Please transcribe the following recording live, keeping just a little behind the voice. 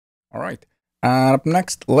All right. And up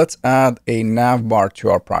next, let's add a nav bar to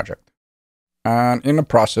our project. And in the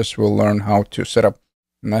process, we'll learn how to set up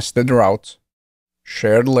nested routes,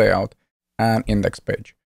 shared layout, and index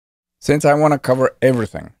page. Since I want to cover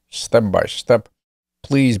everything step by step,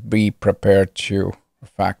 please be prepared to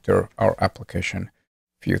refactor our application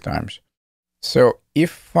a few times. So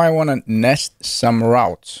if I want to nest some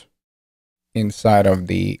routes inside of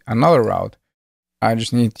the another route, I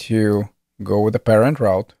just need to go with the parent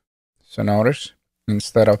route. So notice,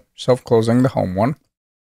 instead of self-closing the home one,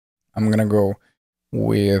 I'm going to go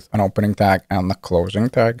with an opening tag and the closing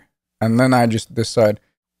tag. And then I just decide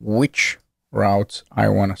which routes I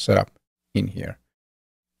want to set up in here.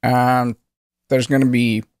 And there's going to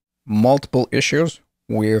be multiple issues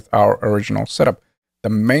with our original setup. The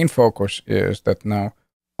main focus is that now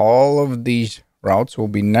all of these routes will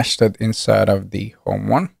be nested inside of the home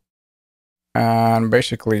one. And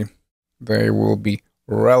basically, they will be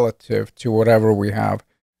relative to whatever we have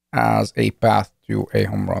as a path to a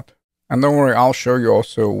home route. And don't worry, I'll show you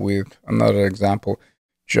also with another example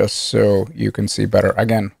just so you can see better.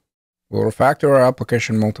 Again, we'll refactor our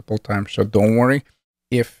application multiple times, so don't worry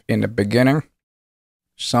if in the beginning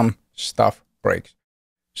some stuff breaks.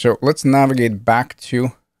 So let's navigate back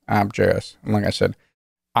to app.js. And like I said,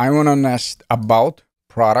 I want to nest about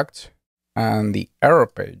product and the error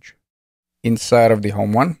page inside of the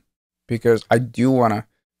home one because I do want to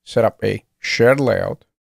set up a shared layout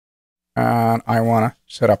and I want to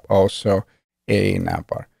set up also a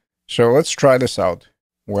navbar. So let's try this out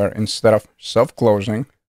where instead of self-closing,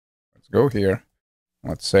 let's go here,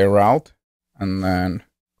 let's say route and then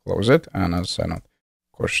close it. And as I know, of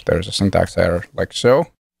course, there's a syntax error like so.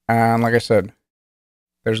 And like I said,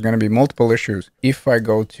 there's going to be multiple issues. If I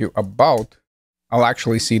go to about, I'll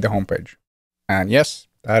actually see the homepage. And yes,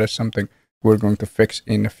 that is something we're going to fix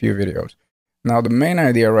in a few videos. Now, the main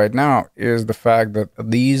idea right now is the fact that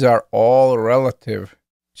these are all relative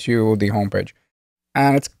to the homepage.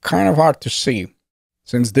 And it's kind of hard to see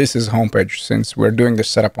since this is homepage, since we're doing the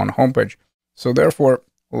setup on homepage. So therefore,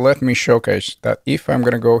 let me showcase that if I'm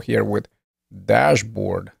going to go here with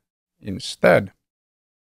dashboard instead,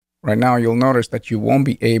 right now you'll notice that you won't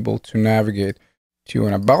be able to navigate to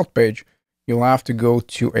an about page. You'll have to go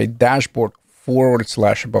to a dashboard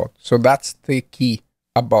 /about. So that's the key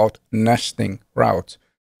about nesting routes,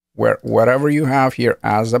 where whatever you have here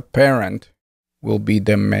as a parent will be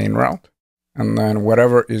the main route. And then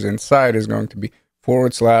whatever is inside is going to be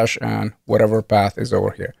 / and whatever path is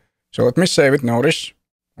over here. So let me save it. Notice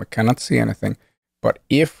we cannot see anything. But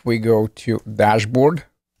if we go to dashboard,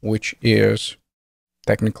 which is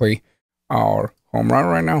technically our home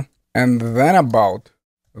route right now, and then about,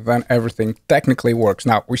 then everything technically works.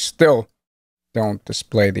 Now, we still don't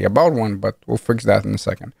display the about one, but we'll fix that in a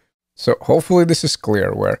second. So hopefully this is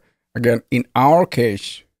clear where, again, in our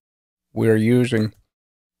case, we're using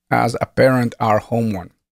as a parent our home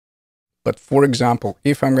one. But for example,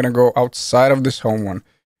 if I'm going to go outside of this home one,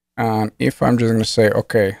 and if I'm just going to say,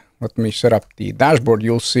 okay, let me set up the dashboard,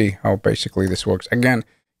 you'll see how basically this works. Again,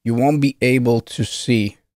 you won't be able to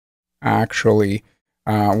see actually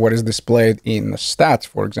what is displayed in the stats,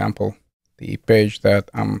 for example, the page that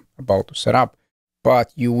I'm about to set up,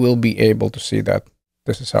 but you will be able to see that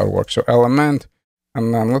this is how it works. So element,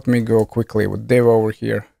 and then let me go quickly with div over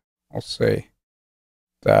here. I'll say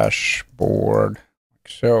dashboard, like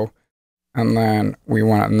so, and then we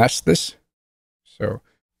want to nest this. So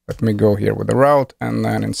let me go here with the route, and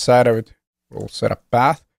then inside of it, we'll set up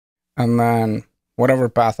path, and then whatever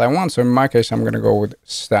path I want. So in my case, I'm going to go with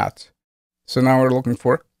stats. So now we're looking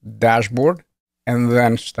for dashboard and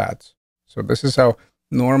then stats. So this is how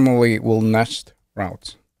normally we'll nest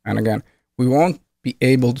routes. And again, we won't be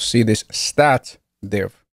able to see this stat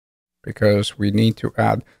div because we need to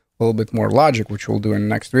add a little bit more logic, which we'll do in the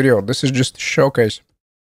next video. This is just to showcase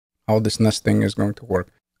how this nesting is going to work.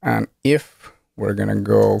 And if we're going to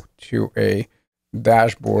go to a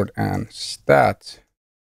dashboard and stats,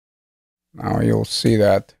 now you'll see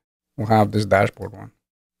that we'll have this dashboard one.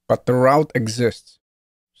 But the route exists.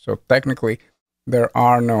 So technically, there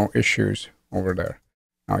are no issues over there.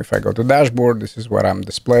 Now, if I go to dashboard, this is what I'm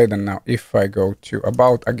displayed. And now if I go to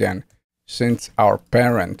about again, since our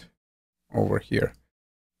parent over here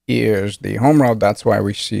is the home route, that's why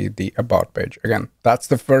we see the about page. Again, that's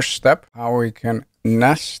the first step, how we can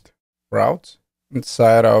nest routes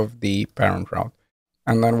inside of the parent route.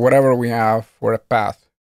 And then whatever we have for a path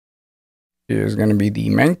is going to be the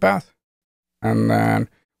main path. And then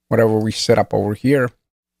whatever we set up over here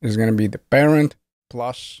is going to be the parent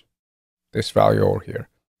plus this value over here.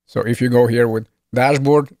 So if you go here with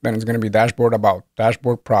dashboard, then it's going to be dashboard about,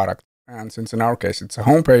 dashboard product. And since in our case it's a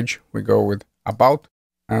homepage, we go with about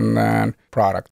and then product.